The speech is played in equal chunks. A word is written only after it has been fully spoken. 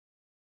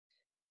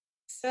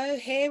So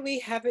here we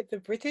have it. The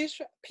British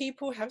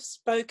people have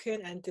spoken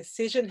and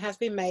decision has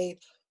been made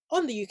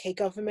on the UK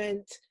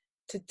government.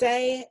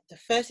 Today, the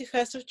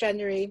 31st of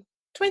January,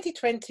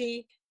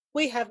 2020,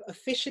 we have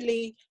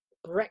officially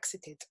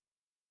Brexited.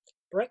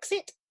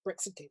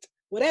 Brexited.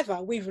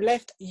 Whatever, we've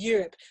left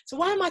Europe. So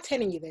why am I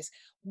telling you this?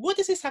 What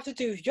does this have to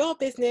do with your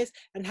business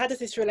and how does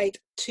this relate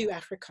to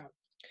Africa?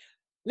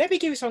 Let me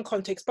give you some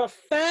context, but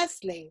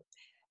firstly,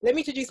 let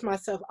me introduce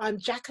myself. I'm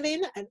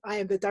Jacqueline, and I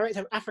am the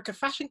director of African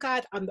Fashion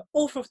Guide. I'm the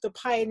author of the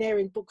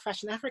pioneering book,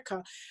 Fashion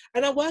Africa,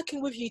 and I'm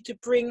working with you to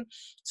bring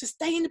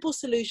sustainable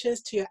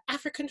solutions to your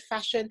African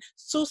fashion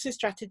sourcing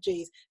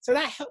strategies. So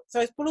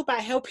it's all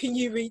about helping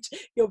you reach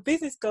your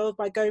business goals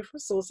by going from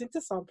sourcing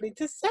to sampling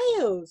to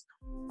sales.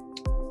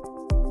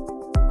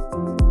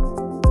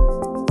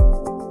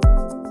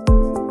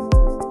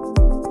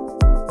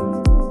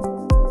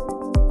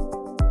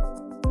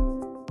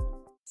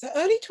 So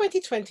early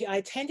 2020, I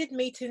attended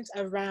meetings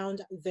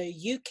around the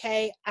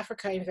UK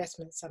Africa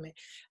Investment Summit,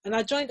 and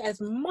I joined as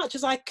much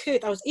as I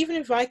could. I was even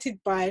invited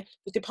by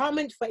the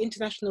Department for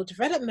International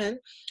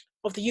Development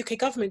of the UK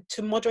government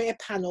to moderate a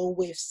panel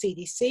with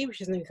CDC,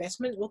 which is an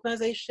investment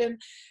organisation,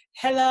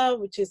 Hella,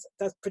 which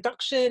does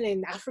production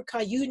in Africa,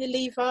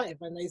 Unilever,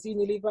 everyone knows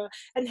Unilever,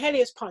 and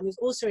Helios Partners,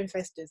 also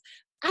investors.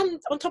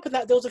 And on top of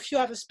that, there was a few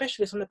other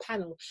specialists on the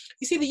panel.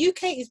 You see, the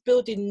UK is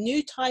building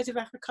new ties with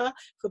Africa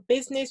for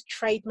business,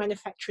 trade,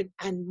 manufacturing,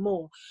 and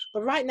more.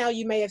 But right now,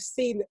 you may have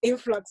seen the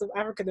influx of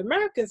African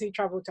Americans who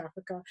travel to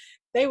Africa.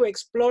 They were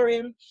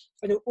exploring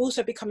and are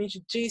also becoming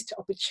introduced to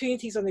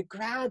opportunities on the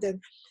ground.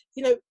 And,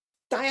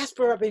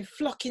 diaspora have been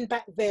flocking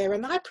back there.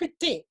 And I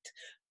predict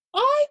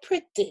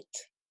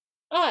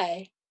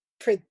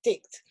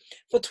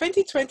for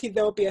 2020,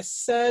 there will be a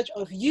surge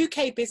of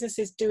UK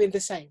businesses doing the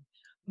same.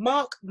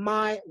 Mark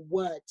my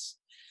words.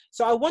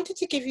 So I wanted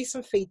to give you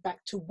some feedback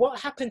to what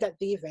happened at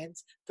the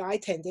events that I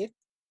attended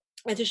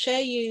and to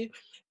share the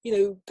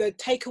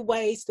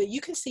takeaways so that you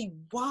can see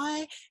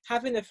why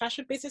having a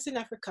fashion business in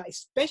Africa,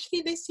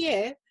 especially this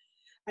year,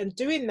 and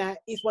doing that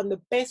is one of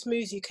the best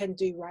moves you can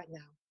do right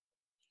now.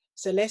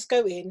 So let's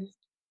go in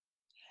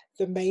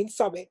the main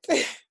summit.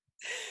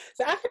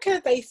 So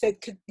Africa, they said,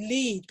 could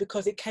lead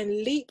because it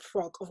can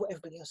leapfrog of what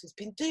everybody else has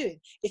been doing.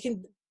 It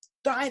can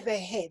dive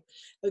ahead,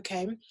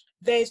 okay?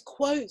 There's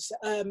quotes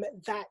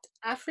that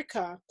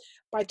Africa,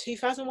 by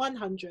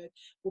 2100,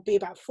 will be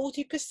about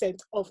 40%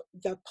 of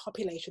the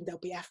population, they'll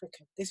be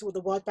African. This is what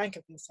the World Bank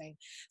have been saying.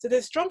 So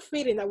there's a strong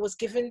feeling that was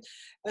given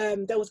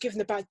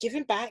about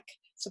giving back,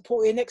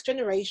 supporting next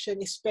generation,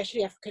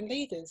 especially African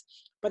leaders.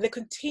 But the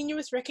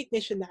continuous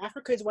recognition that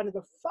Africa is one of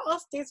the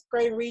fastest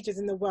growing regions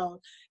in the world,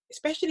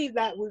 especially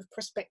that with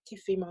prospective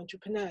female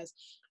entrepreneurs.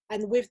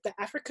 And with the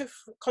Africa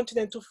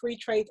Continental Free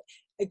Trade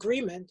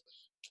Agreement,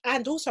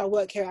 and also our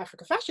work here at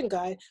African Fashion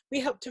Guide, we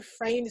help to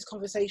frame this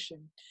conversation.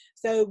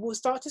 So we'll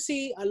start to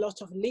see a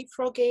lot of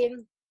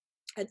leapfrogging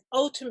and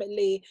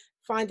ultimately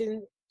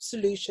finding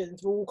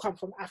solutions will all come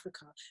from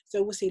Africa.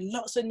 So we'll see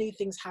lots of new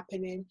things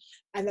happening,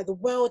 and that the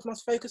world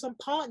must focus on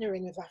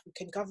partnering with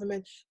African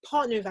government,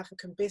 partnering with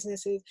African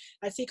businesses,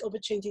 and seek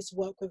opportunities to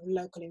work with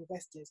local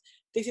investors.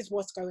 This is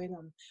what's going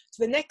on.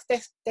 So the next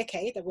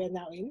decade that we're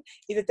now in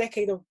is a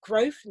decade of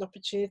growth and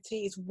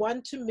opportunity. Is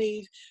one to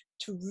move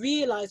to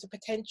realize the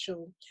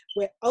potential,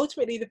 where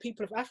ultimately the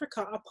people of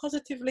Africa are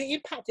positively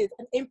impacted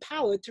and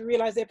empowered to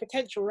realize their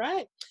potential,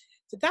 right?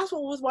 So that's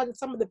what was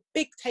some of the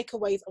big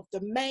takeaways of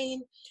the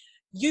main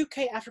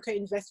UK Africa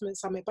Investment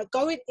Summit. But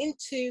going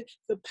into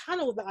the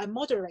panel that I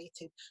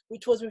moderated,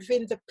 which was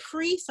within the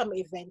pre-summit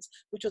event,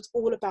 which was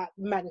all about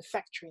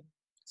manufacturing.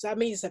 So that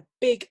means it's a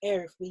big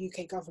area for the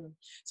UK government.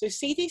 So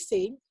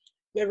CDC,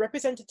 their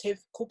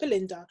representative called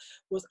Belinda,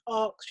 was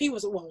asked,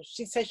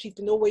 she said she's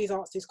been always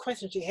asked this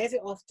question, she hears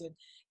it often: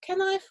 can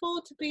I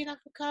afford to be in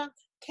Africa?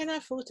 Can I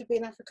afford to be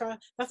in Africa?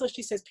 That's what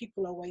she says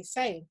people are always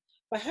saying.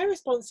 But her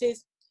response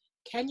is,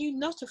 can you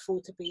not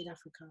afford to be in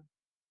Africa?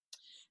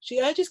 She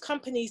urges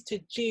companies to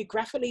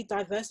geographically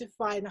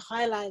diversify and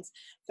highlights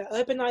that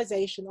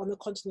urbanization on the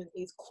continent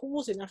is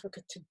causing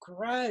Africa to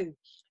grow.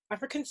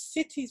 African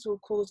cities will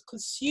cause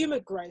consumer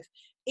growth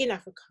in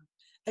Africa,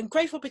 and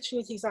growth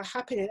opportunities are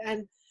happening,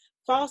 and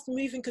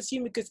fast-moving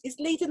consumer goods is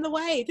leading the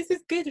way. This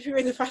is good if you're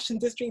in the fashion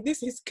industry.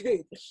 This is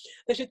good.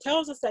 But she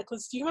tells us that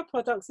consumer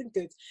products and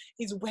goods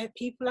is where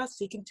people are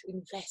seeking to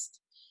invest,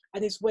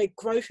 and it's where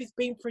growth is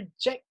being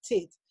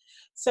projected.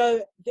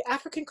 So the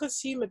African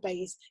consumer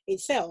base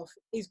itself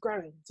is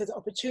growing. So there's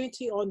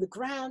opportunity on the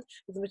ground,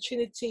 there's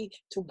opportunity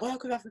to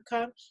work with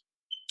Africa.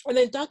 And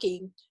then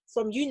Dougie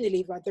from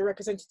Unilever, the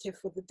representative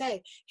for the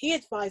day, he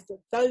advised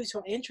that those who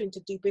are entering to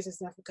do business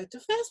in Africa to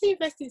firstly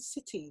invest in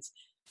cities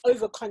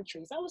over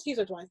countries. That was his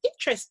advice.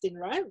 Interesting,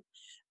 right?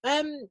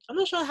 I'm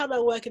not sure how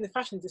that works in the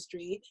fashion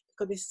industry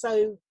because it's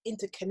so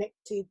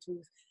interconnected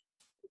with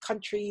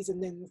countries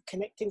and then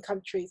connecting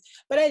countries.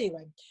 But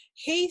anyway,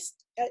 he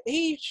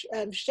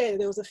shared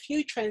there was a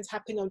few trends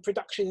happening on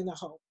production in the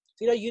whole.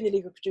 So,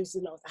 Unilever produces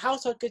a lot of the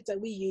household goods that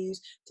we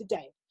use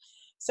today.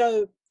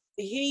 So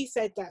he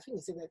said that, I think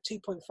he said that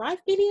 2.5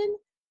 billion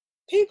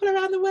people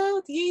around the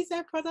world use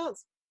their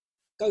products.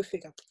 Go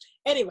figure.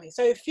 Anyway,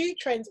 so a few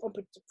trends on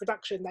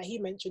production that he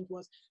mentioned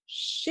was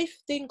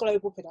shifting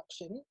global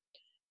production.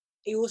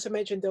 He also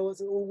mentioned there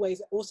was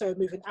always also a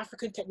move in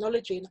African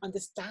technology, and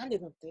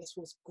understanding of this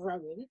was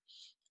growing,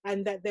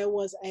 and that there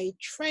was a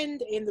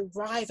trend in the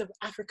rise of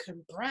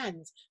African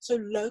brands, so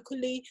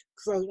locally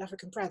grown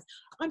African brands.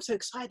 I'm so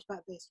excited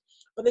about this.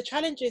 But the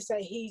challenges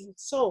that he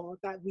saw,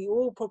 that we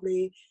all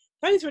probably,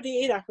 those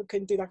already in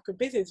African, doing African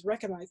business,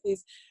 recognize,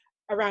 is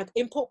around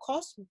import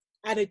costs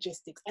and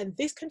logistics. And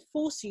this can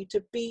force you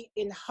to be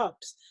in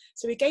hubs.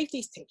 So we gave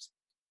these tips.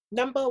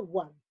 Number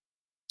one,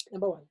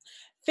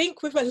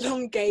 think with a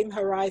long game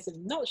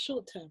horizon, not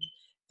short term.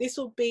 This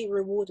will be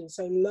rewarding,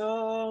 so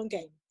long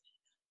game.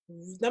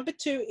 Number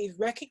two is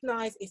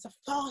recognize it's a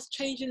fast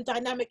changing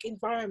dynamic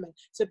environment.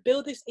 So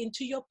build this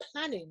into your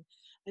planning.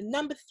 And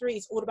number three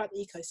is all about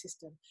the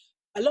ecosystem.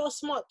 A lot of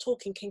smart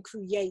talking can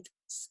create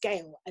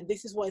scale. And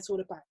this is what it's all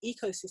about,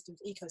 ecosystems,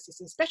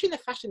 especially in the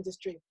fashion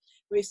industry,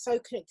 where it's so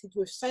connected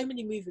with so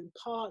many moving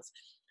parts.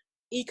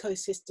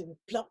 Ecosystem,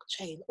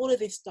 blockchain, all of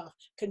this stuff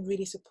can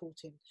really support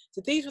him.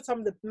 So these were some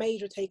of the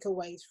major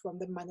takeaways from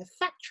the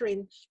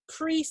manufacturing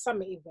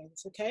pre-summit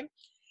events, okay?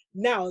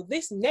 Now,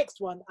 this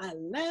next one, I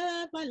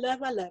love.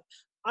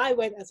 I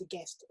went as a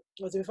guest.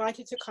 I was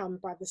invited to come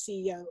by the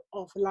CEO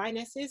of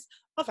Lionesses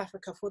of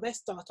Africa for their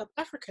Startup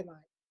Africa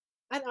night.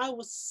 And I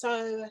was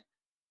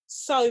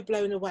so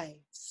blown away,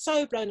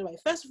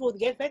 First of all,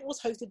 the event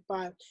was hosted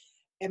by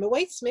Emma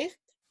Wade Smith,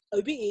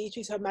 OBE,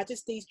 she's Her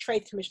Majesty's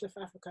Trade Commissioner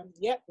for Africa.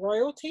 Yep,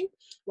 royalty.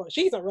 Well,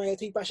 she's not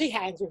royalty, but she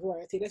hangs with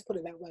royalty, let's put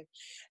it that way.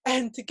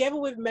 And together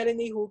with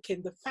Melanie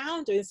Hawkin, the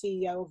founder and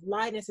CEO of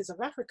Lionesses of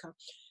Africa,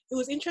 it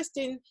was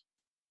interesting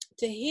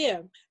to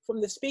hear from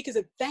the speakers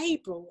that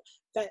they brought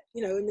that,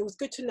 you know, and it was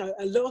good to know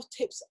a lot of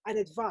tips and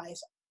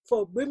advice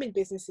for women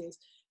businesses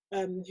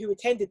who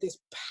attended this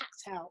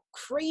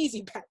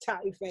crazy packed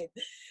out event,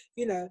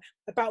 you know,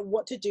 about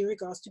what to do in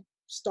regards to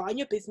starting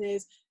your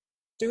business,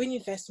 doing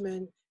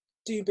investment,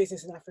 doing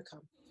business in Africa.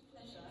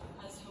 Pleasure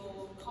as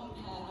your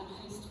compere and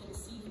host for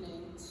this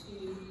evening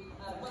to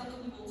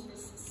welcome you all to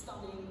this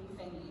stunning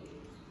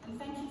venue. And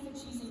thank you for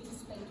choosing to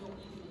spend your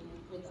evening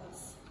with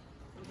us.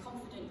 I'm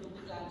confident you'll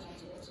be glad you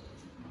did.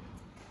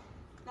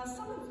 Now,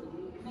 some of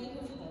you may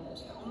have heard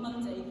that on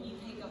Monday the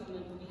UK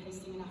government will be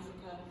hosting an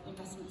Africa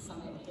Investment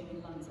Summit here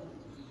in London.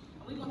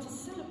 And we want to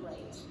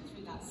celebrate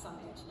through that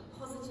summit the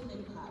positive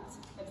impact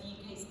of the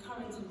UK's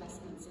current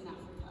investments in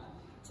Africa,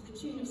 to the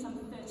tune of some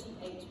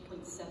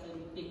 £38.7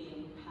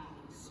 billion.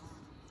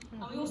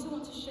 And we also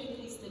want to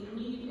showcase the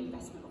new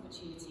investment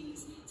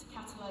opportunities to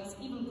catalyse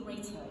even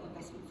greater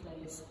investment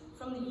flows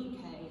from the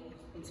UK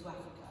into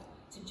Africa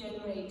to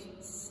generate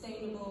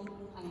sustainable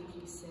and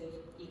inclusive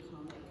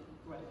economic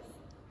growth.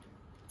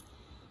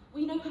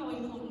 We know how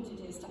important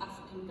it is to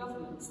African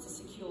governments to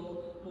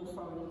secure more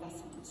foreign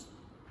investment.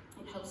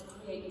 It helps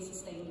create and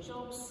sustain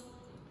jobs,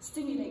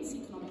 stimulates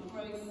economic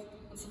growth,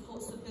 and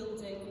supports the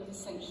building of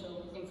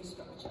essential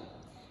infrastructure.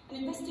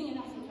 And investing in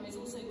Africa is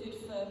also good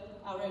for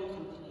our own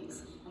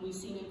companies, and we've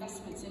seen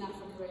investments in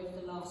Africa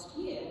over the last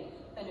year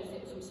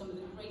benefit from some of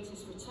the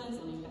greatest returns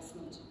on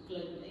investment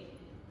globally.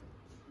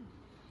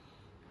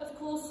 Of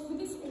course, with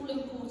this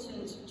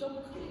all-important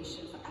job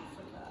creation for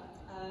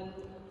Africa,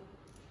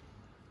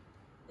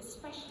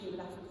 especially with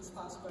Africa's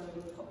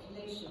fast-growing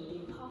population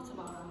being part of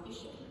our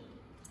ambition,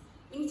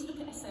 we need to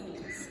look at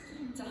SMEs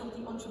to help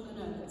the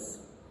entrepreneurs,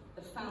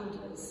 the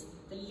founders,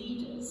 the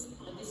leaders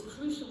of this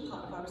crucial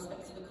part of our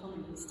respective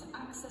economies to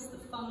access the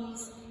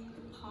funds,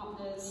 the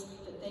partners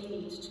that they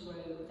need to grow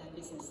their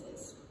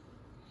businesses.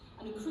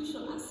 And a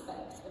crucial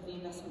aspect of the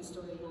investment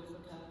story in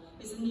Africa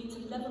is the need to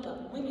level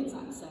up women's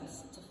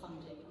access to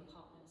funding and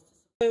partners.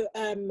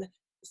 So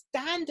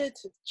Standard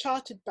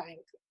Chartered Bank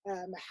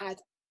had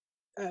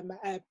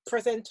a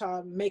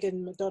presenter,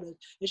 Megan McDonald,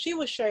 and she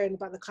was sharing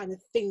about the kind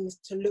of things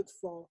to look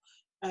for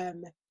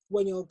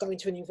when you're going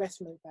to an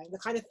investment bank, the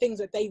kind of things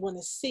that they want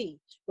to see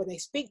when they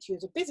speak to you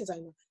as a business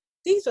owner.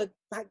 These are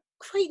like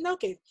great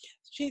nuggets.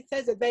 She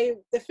says that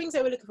the things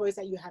they were looking for is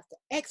that you have the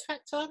X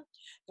factor,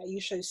 that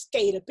you show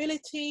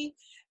scalability,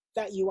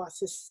 that you are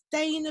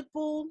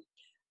sustainable,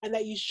 and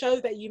that you show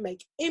that you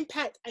make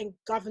impact and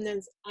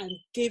governance and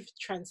give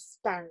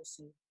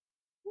transparency.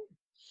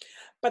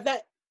 But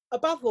that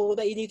above all,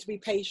 that you need to be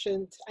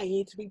patient and you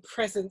need to be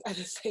present at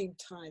the same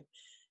time.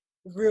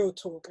 Real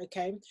talk,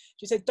 okay?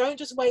 She said, don't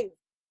just wait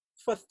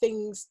for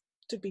things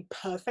to be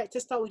perfect to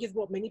start, which is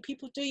what many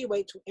people do. You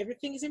wait till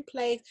everything is in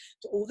place,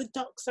 till all the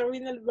ducks are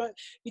in the row.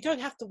 You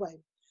don't have to wait.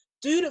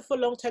 Do look for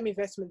long-term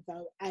investment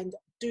though, and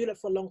do look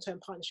for long-term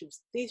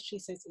partnerships. This, she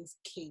says, is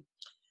key.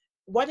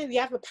 One of the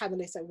other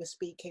panelists that was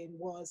speaking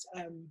was,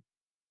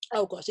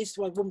 oh gosh, this is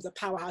why women's a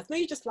powerhouse. No,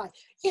 you're just like,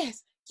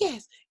 yes,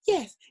 yes,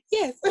 yes,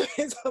 yes.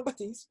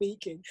 Somebody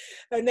speaking.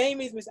 Her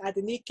name is Miss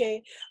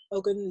Adenike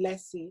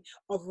Ogunlesi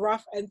of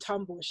Rough and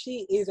Tumble.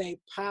 She is a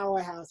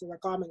powerhouse in the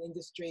garment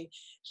industry.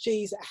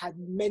 She's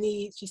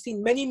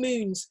seen many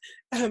moons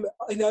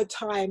in her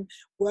time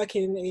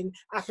working in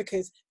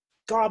Africa's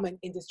garment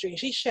industry, and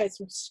she shared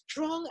some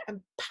strong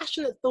and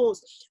passionate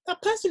thoughts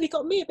that personally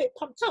got me a bit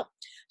pumped up.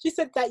 She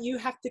said that you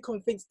have to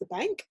convince the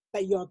bank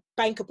that you're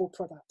a bankable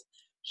product.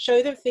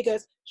 Show them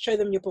figures, show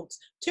them your books.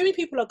 Too many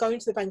people are going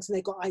to the banks and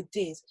they got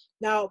ideas.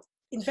 Now,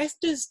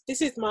 investors,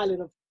 this is my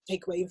little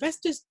takeaway,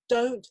 investors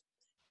don't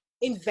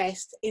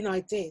invest in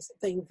ideas.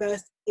 They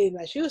invest in,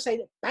 as she was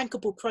saying,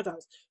 bankable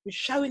products. You're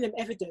showing them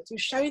evidence, you're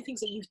showing things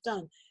that you've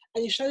done,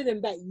 and you show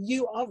them that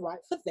you are right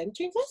for them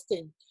to invest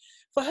in.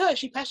 For her,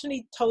 she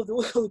passionately told the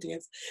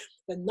audience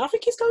that nothing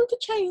is going to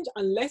change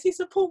unless you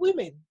support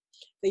women,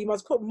 that you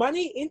must put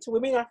money into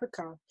women in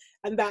Africa,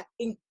 and that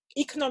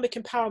economic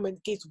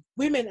empowerment gives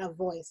women a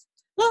voice.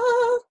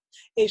 Ah,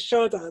 it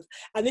sure does.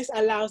 And this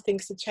allows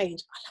things to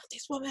change. I love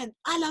this woman.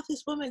 I love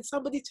this woman.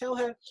 Somebody tell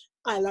her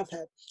I love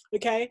her.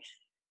 Okay?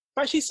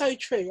 But she's so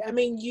true. I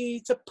mean,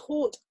 you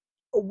support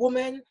a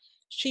woman,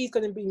 she's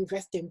going to be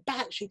investing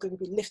back. She's going to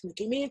be lifting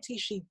the community.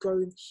 She's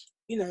growing,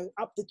 you know,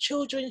 up the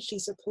children.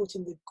 She's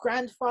supporting the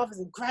grandfathers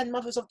and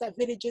grandmothers of that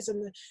villages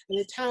and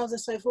the towns and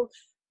so forth.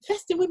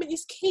 Investing in women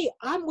is key.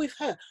 I'm with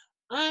her.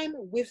 I'm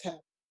with her.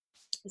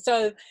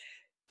 So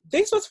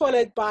this was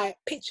followed by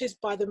pictures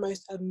by the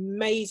most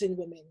amazing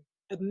women,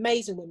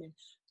 amazing women.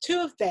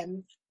 Two of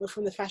them were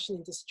from the fashion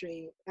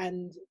industry,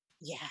 and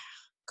yeah,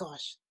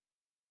 gosh,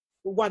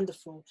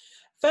 wonderful.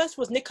 First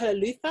was Nicola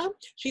Luther.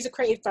 She's a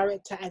creative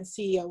director and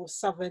CEO of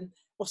South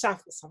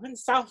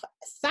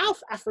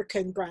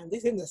African brand.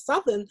 This is in the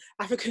Southern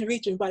African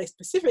region, but it's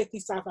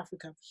specifically South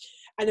Africa.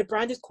 And the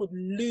brand is called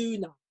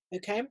Luna.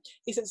 Okay,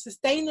 it's a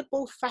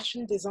sustainable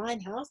fashion design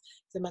house.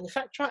 It's a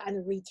manufacturer and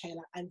a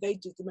retailer, and they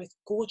do the most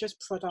gorgeous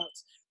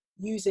products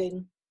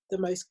using the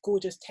most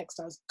gorgeous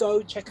textiles.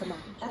 Go check them out.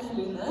 At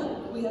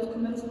Luna, we have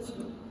committed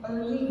to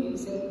only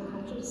using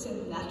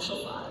 100%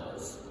 natural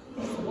fibers.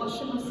 The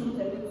washing of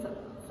synthetic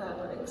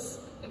fabrics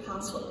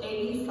accounts for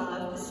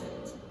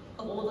 85%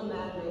 of all the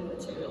man-made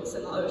materials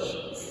in our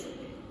oceans.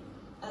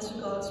 As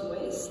regards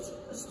waste,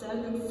 a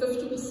staggering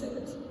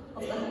 50%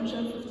 of the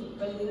 150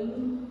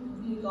 billion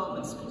new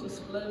garments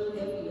produced globally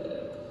every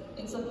year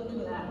ends up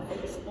in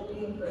landfills or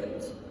being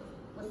burnt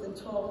within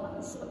 12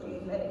 months of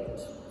being made.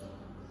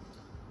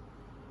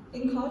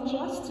 In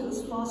contrast to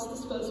this fast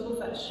disposable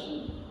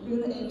fashion,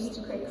 Luna aims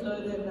to create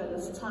clothing that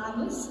is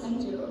timeless and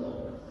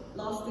durable,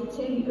 lasting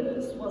 10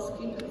 years whilst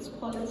keeping its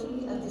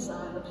quality and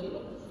design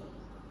appeal.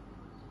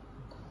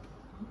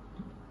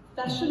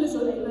 Fashion is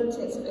a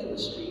labour-intensive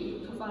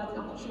industry, providing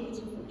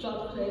opportunity for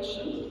job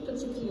creation,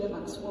 particularly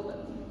amongst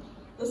women.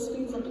 This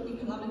speeds up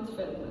economic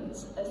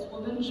development as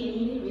women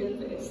generally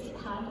reinvest a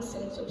high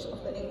percentage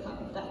of their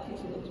income back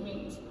into their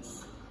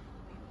communities.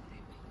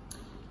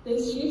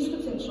 There's huge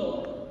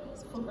potential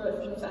for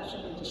growth in the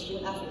fashion industry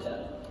in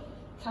Africa.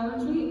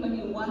 Currently,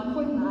 only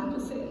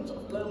 1.9%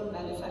 of global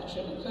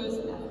manufacturing occurs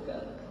in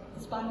Africa,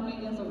 despite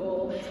many of the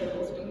raw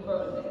materials being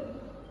grown there.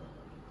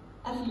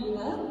 At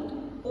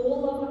Luna,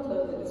 all of our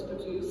clothing is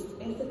produced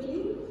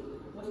ethically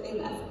within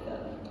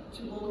Africa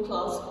to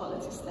world-class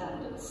quality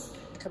standards.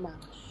 Come on.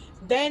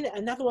 Then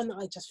another one that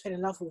I just fell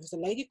in love with is a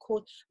lady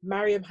called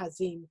Mariam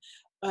Hazim,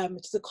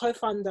 which is a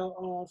co-founder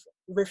of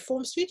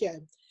Reform Studio.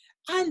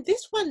 And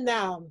this one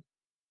now,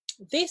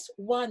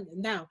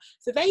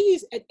 so they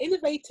use an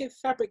innovative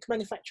fabric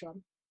manufacturer,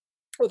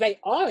 or they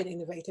are an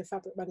innovative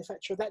fabric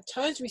manufacturer that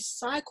turns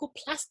recycled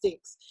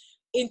plastics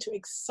into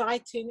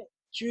exciting,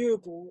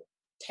 durable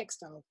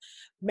textiles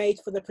made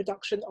for the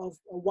production of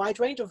a wide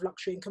range of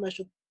luxury and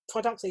commercial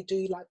products. They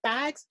do like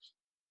bags.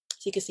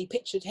 So you can see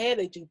pictured here,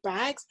 they do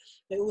bags.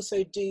 They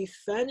also do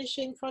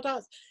furnishing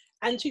products,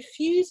 and she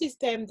fuses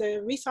them,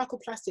 the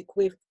recycled plastic,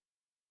 with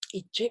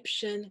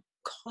Egyptian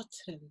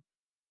cotton.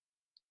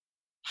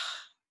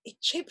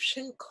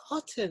 Egyptian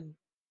cotton.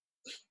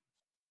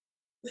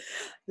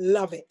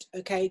 Love it.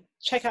 Okay,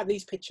 check out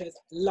these pictures.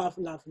 Love,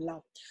 love,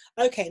 love.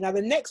 Okay, now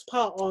the next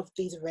part of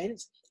these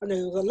events, I know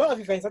there was a lot of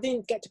events. I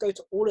didn't get to go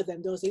to all of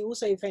them. There was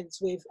also events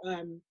with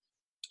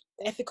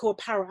Ethical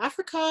Apparel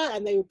Africa,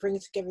 and they were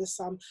bringing together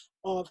some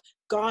of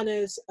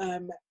Ghana's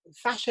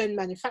fashion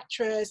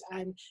manufacturers,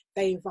 and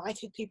they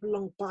invited people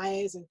along,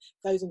 buyers and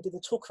those, and did a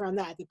talk around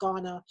that at the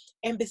Ghana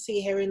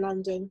Embassy here in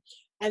London.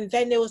 And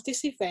then there was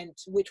this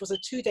event, which was a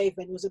 2-day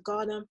event. It was a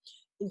Ghana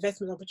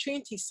Investment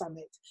Opportunity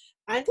Summit,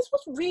 and this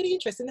was really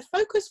interesting. The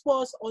focus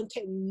was on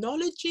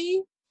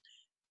technology,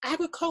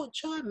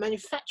 agriculture,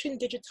 manufacturing,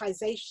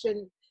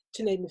 digitization,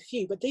 to name a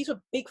few, but these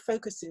were big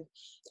focuses.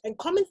 And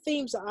common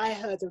themes that I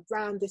heard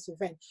around this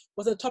event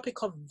was the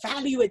topic of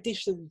value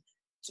addition,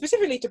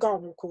 specifically to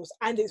Ghana, of course,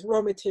 and its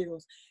raw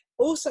materials.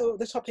 Also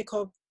the topic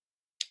of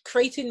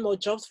creating more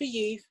jobs for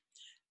youth,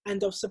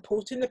 and of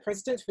supporting the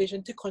president's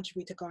vision to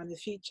contribute to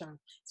Ghana's future.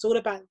 It's all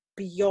about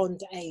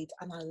beyond aid,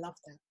 and I love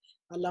that.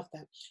 I love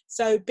that.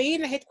 So being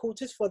the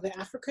headquarters for the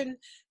African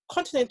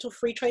Continental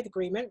Free Trade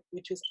Agreement,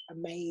 which is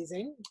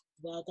amazing,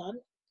 well done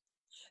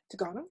to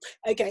Ghana.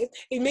 Okay,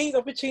 it means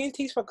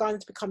opportunities for Ghana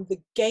to become the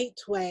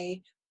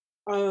gateway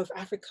of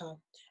Africa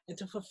and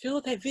to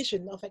fulfill their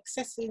vision of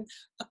accessing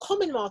a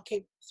common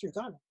market through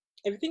Ghana.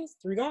 Everything's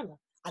through Ghana.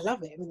 I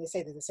love it. I mean, they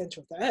say they're the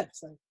center of the earth.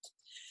 So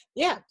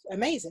Yeah,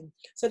 amazing.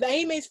 So the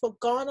aim is for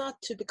Ghana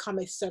to become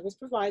a service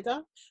provider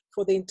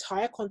for the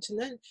entire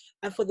continent,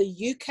 and for the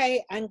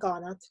UK and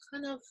Ghana to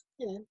kind of,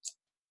 you know,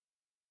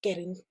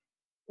 getting,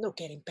 not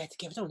getting better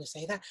together, I don't want to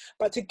say that,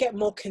 but to get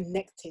more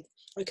connected.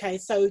 Okay,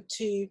 so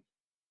to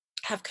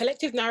have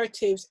collective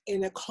narratives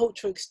in a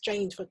cultural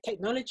exchange for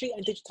technology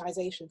and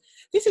digitization.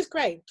 This is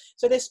great.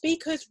 So the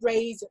speakers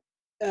raise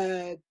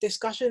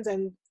discussions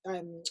and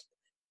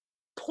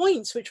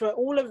points which were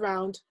all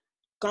around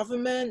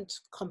government,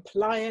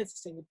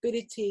 compliance,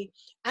 sustainability,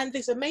 and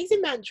this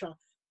amazing mantra: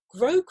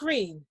 grow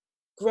green,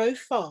 grow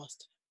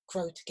fast,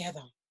 grow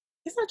together.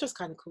 Isn't that just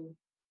kind of cool?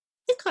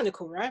 It's kind of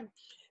cool, right?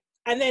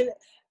 And then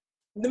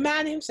the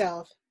man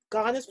himself,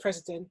 Ghana's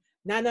president,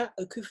 Nana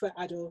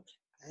Akufo-Addo,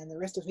 and the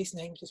rest of his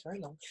name is very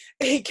long,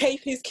 he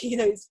gave his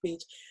keynote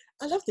speech.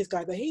 I love this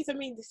guy though.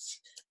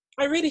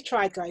 I really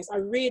tried, guys. I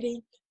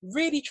really,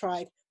 really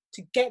tried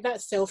to get that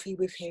selfie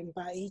with him,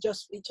 but he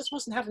just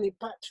wasn't having it.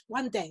 But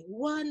one day,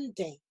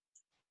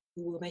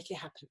 we will make it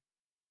happen.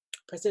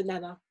 President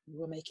Nana, we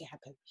will make it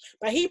happen.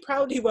 But he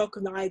proudly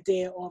welcomed the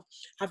idea of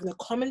having a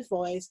common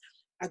voice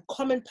and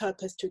common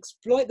purpose to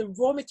exploit the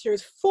raw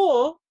materials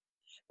for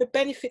the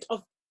benefit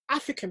of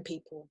African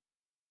people.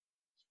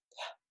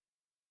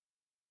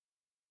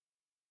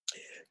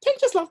 Don't you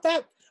just love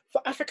that?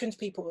 For African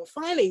people,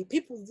 finally,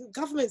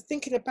 governments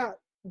thinking about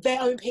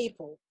their own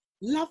people.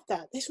 Love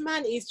that. This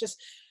man is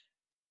just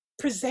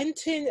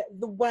presenting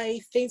the way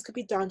things could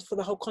be done for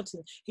the whole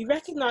continent. He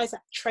recognized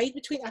that trade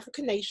between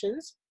African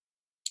nations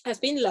has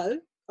been low.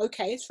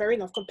 Okay, it's fair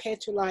enough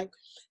compared to like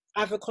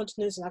other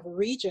continents and other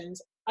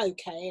regions.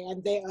 Okay,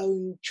 and their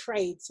own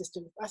trade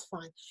system, that's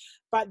fine.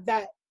 But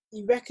that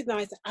you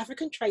recognize that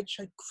African trade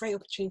showed great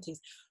opportunities.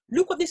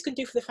 Look what this can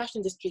do for the fashion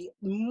industry.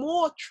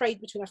 More trade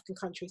between African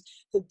countries.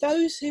 That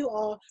those who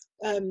are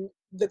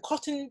the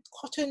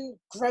cotton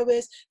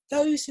growers,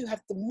 those who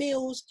have the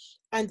mills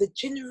and the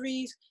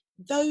ginneries,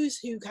 those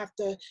who have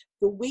the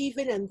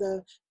weaving and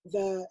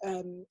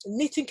the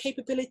knitting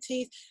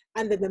capabilities,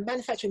 and then the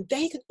manufacturing,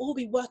 they can all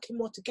be working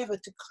more together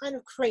to kind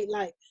of create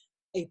like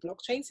a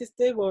blockchain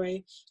system or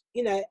an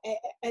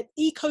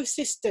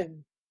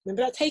ecosystem.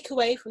 Remember that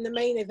takeaway from the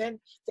main event,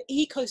 the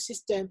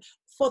ecosystem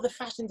for the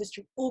fashion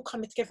industry all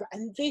coming together.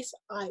 And this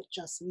I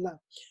just love.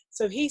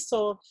 So he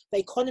saw the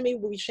economy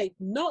will be shaped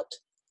not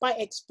by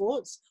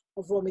exports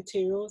of raw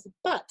materials,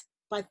 but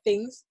by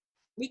things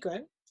we grow.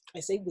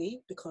 I say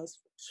we because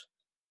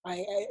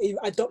I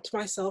adopt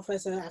myself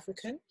as an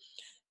African.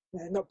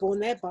 Not born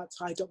there, but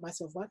I adopt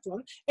myself right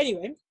on.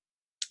 Anyway,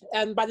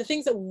 by the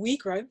things that we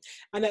grow,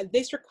 and that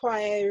this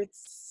requires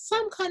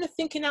some kind of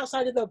thinking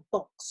outside of the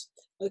box,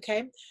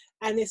 okay?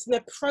 And it's an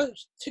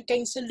approach to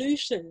gain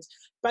solutions,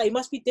 but it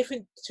must be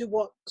different to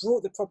what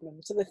brought the problem.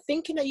 So the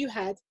thinking that you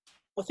had,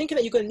 or thinking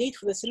that you're going to need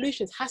for the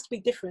solutions, has to be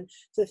different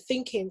to the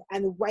thinking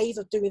and the ways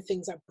of doing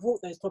things that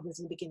brought those problems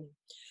in the beginning.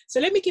 So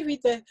let me give you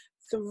the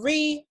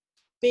 3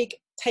 big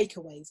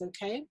takeaways,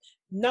 okay?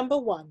 Number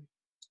one,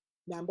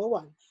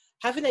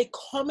 having a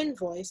common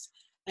voice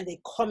and a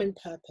common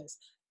purpose.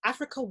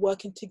 Africa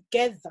working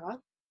together,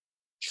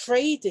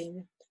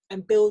 trading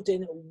and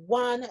building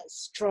one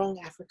strong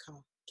Africa.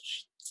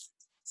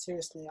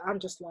 Seriously, I'm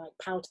just like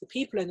power to the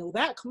people and all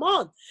that. Come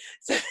on.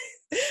 So,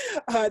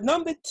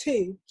 number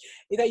 2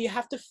 is that you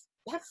have to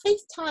have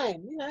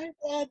FaceTime. You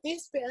know,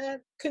 this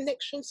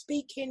connection,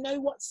 speaking,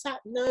 no WhatsApp,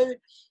 no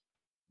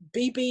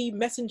BB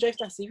Messenger, if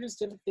that's even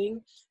still a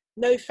thing,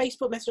 no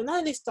Facebook Messenger, none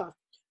of this stuff.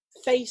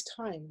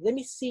 FaceTime. Let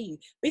me see you.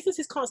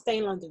 Businesses can't stay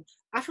in London.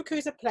 Africa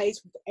is a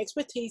place with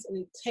expertise, and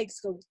it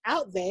takes going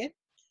out there,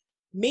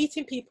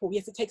 meeting people.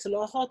 Yes, it takes a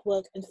lot of hard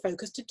work and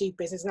focus to do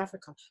business in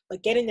Africa,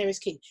 but getting there is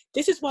key.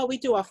 This is why we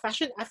do our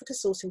Fashion Africa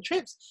sourcing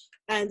trips,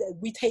 and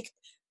we take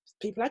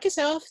people like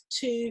yourself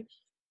to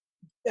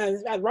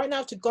right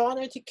now to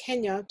Ghana, to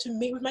Kenya, to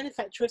meet with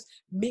manufacturers,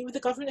 meet with the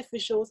government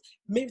officials,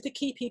 meet with the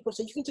key people,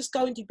 so you can just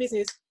go and do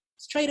business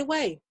straight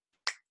away,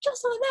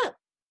 just like that,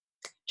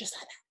 just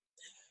like that.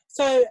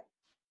 So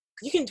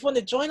you can want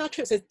to join our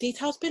trips. There's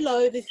details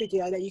below this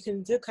video that you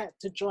can look at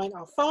to join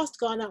our Fast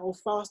Ghana or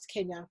Fast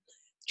Kenya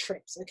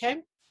trips, okay?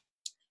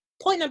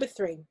 Point number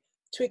 3,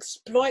 to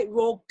exploit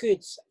raw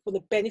goods for the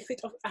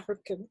benefit of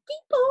African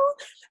people.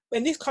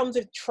 And this comes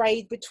with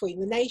trade between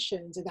the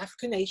nations and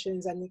African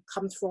nations, and it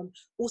comes from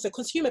also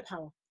consumer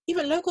power,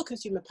 even local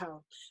consumer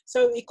power.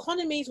 So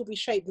economies will be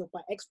shaped not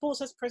by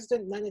exports, as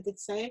President Nana did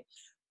say,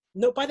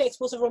 not by the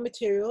exports of raw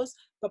materials,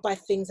 but by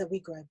things that we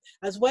grow.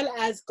 As well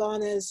as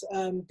Ghana's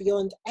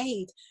Beyond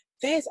Aid,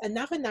 there's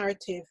another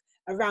narrative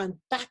around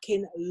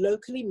backing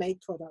locally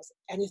made products.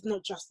 And it's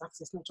not just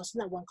us, it's not just in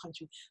that one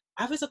country.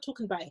 Others are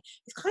talking about it.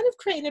 It's kind of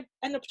creating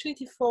an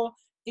opportunity for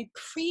a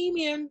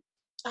premium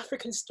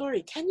African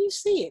story. Can you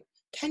see it?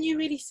 Can you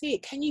really see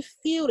it? Can you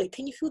feel it?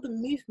 Can you feel the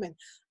movement?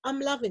 I'm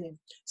loving it.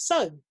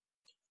 So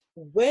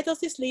where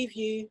does this leave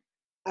you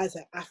as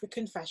an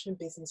African fashion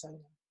business owner?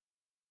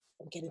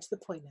 I'm getting to the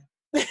point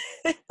now.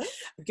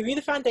 I'll give you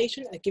the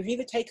foundation, I'll give you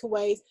the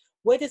takeaways.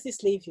 Where does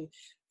this leave you?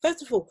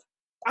 First of all,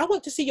 I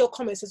want to see your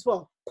comments as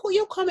well. Put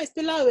your comments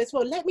below as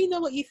well. Let me know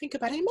what you think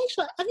about it. And make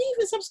sure, have you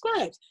even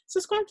subscribed?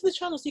 Subscribe to the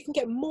channel so you can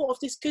get more of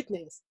this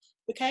goodness,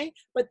 okay?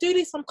 But do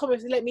leave some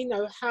comments and let me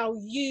know how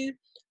you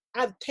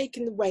have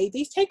taken away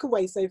these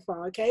takeaways so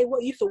far, okay?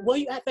 What you thought, were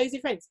you at those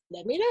events?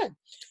 Let me know.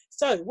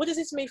 So what does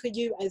this mean for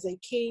you as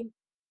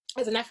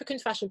an African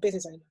fashion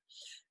business owner?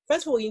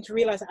 First of all, you need to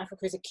realize that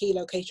Africa is a key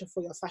location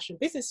for your fashion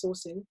business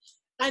sourcing.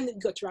 And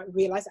you've got to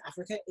realize that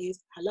Africa is,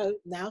 hello,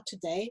 now,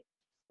 today,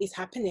 is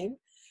happening.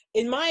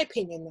 In my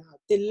opinion now,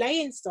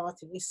 delaying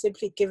starting is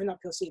simply giving up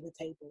your seat at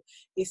the table.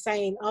 It's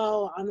saying,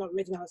 oh, I'm not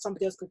ready now.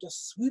 Somebody else could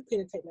just swoop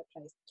in and take that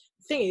place.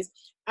 The thing is,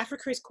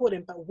 Africa is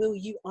calling, but will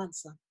you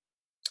answer?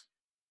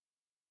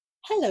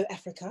 Hello,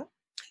 Africa.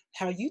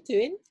 How are you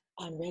doing?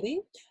 I'm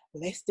ready.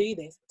 Let's do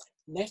this.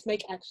 Let's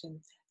make action.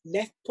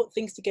 Let's put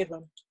things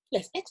together.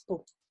 Let's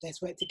export.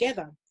 Let's work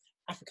together.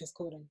 Africa's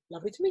calling.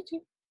 Lovely to meet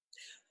you.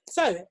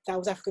 So that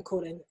was Africa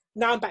calling.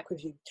 Now I'm back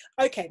with you.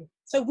 Okay,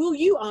 so will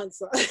you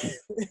answer?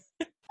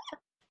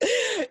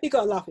 You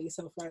got to laugh at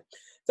yourself, right?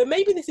 So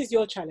maybe this is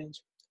your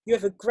challenge. You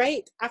have a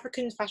great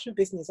African fashion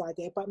business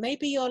idea, but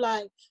maybe you're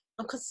like,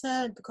 I'm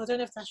concerned because I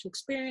don't have fashion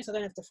experience. I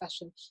don't have the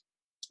fashion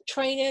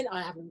training.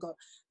 I haven't got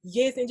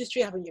years in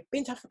industry. I haven't yet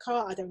been to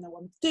Africa. I don't know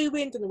what I'm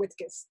doing. Don't know where to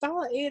get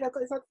started. I don't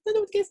know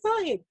where to get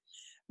started.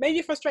 Maybe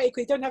you're frustrated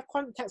because you don't have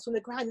contacts on the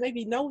ground.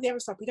 Maybe you know the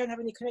other stuff. You don't have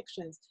any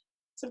connections.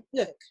 So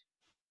look,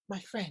 my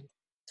friend,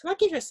 can I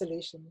give you a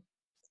solution?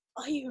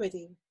 Are you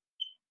ready?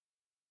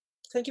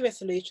 Can I give you a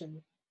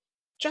solution?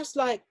 Just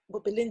like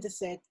what Belinda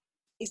said,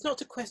 it's not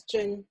to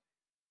question,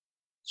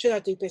 should I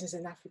do business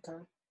in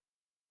Africa?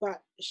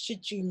 But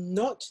should you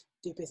not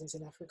do business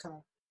in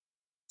Africa?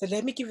 So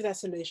let me give you that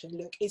solution.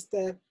 Look, it's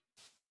the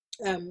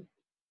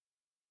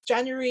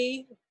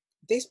January,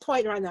 this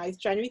point right now is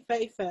January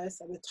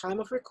 31st, at the time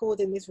of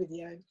recording this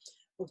video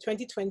of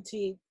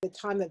 2020, the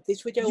time that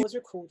this video was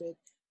recorded.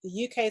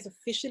 The UK has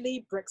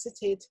officially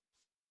Brexited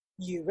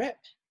Europe,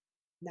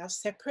 now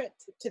separate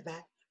to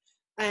that.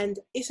 And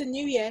it's a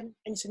new year and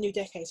it's a new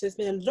decade. So there's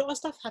been a lot of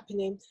stuff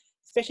happening,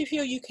 especially for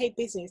your UK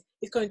business.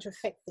 It's going to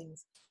affect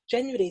things.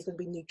 Generally, there's going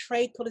to be new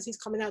trade policies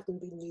coming out, going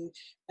to be new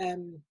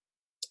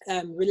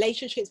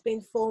relationships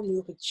being formed,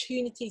 new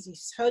opportunities. You've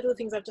heard all the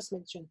things I've just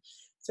mentioned.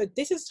 So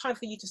this is time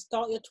for you to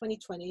start your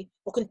 2020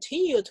 or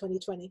continue your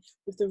 2020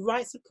 with the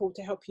right support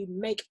to help you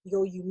make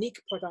your unique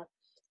product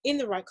in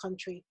the right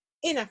country,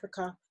 in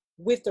Africa,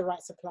 with the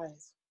right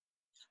suppliers.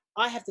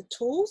 I have the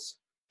tools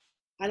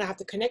and I have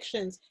the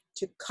connections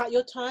to cut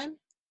your time,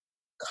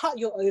 cut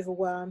your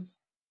overwhelm,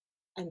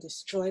 and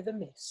destroy the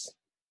myths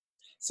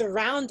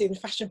surrounding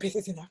fashion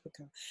business in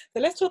Africa.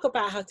 So let's talk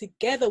about how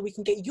together we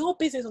can get your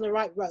business on the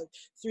right road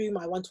through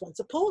my one-to-one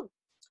support,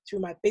 through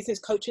my business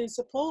coaching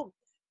support,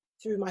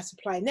 through my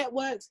supply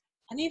networks,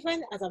 and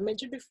even, as I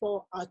mentioned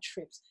before, our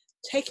trips,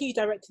 taking you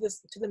direct to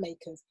the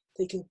makers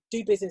so you can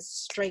do business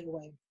straight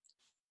away.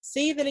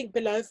 See the link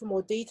below for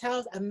more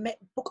details and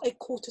book a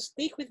call to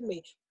speak with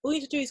me. All you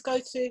need to do is go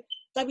to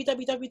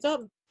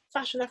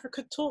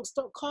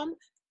www.fashionafricatalks.com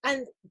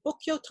and book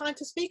your time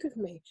to speak with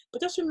me.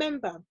 But just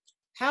remember,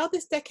 how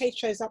this decade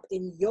shows up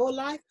in your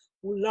life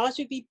will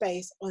largely be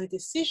based on the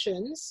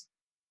decisions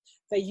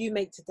that you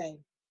make today.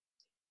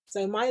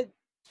 So my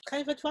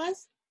kind of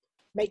advice,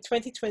 make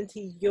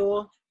 2020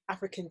 your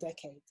African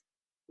decade.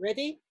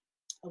 Ready?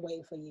 I'm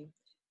waiting for you.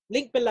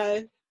 Link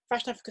below,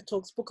 Fashion Africa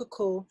Talks, book a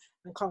call,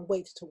 and can't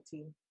wait to talk to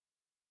you.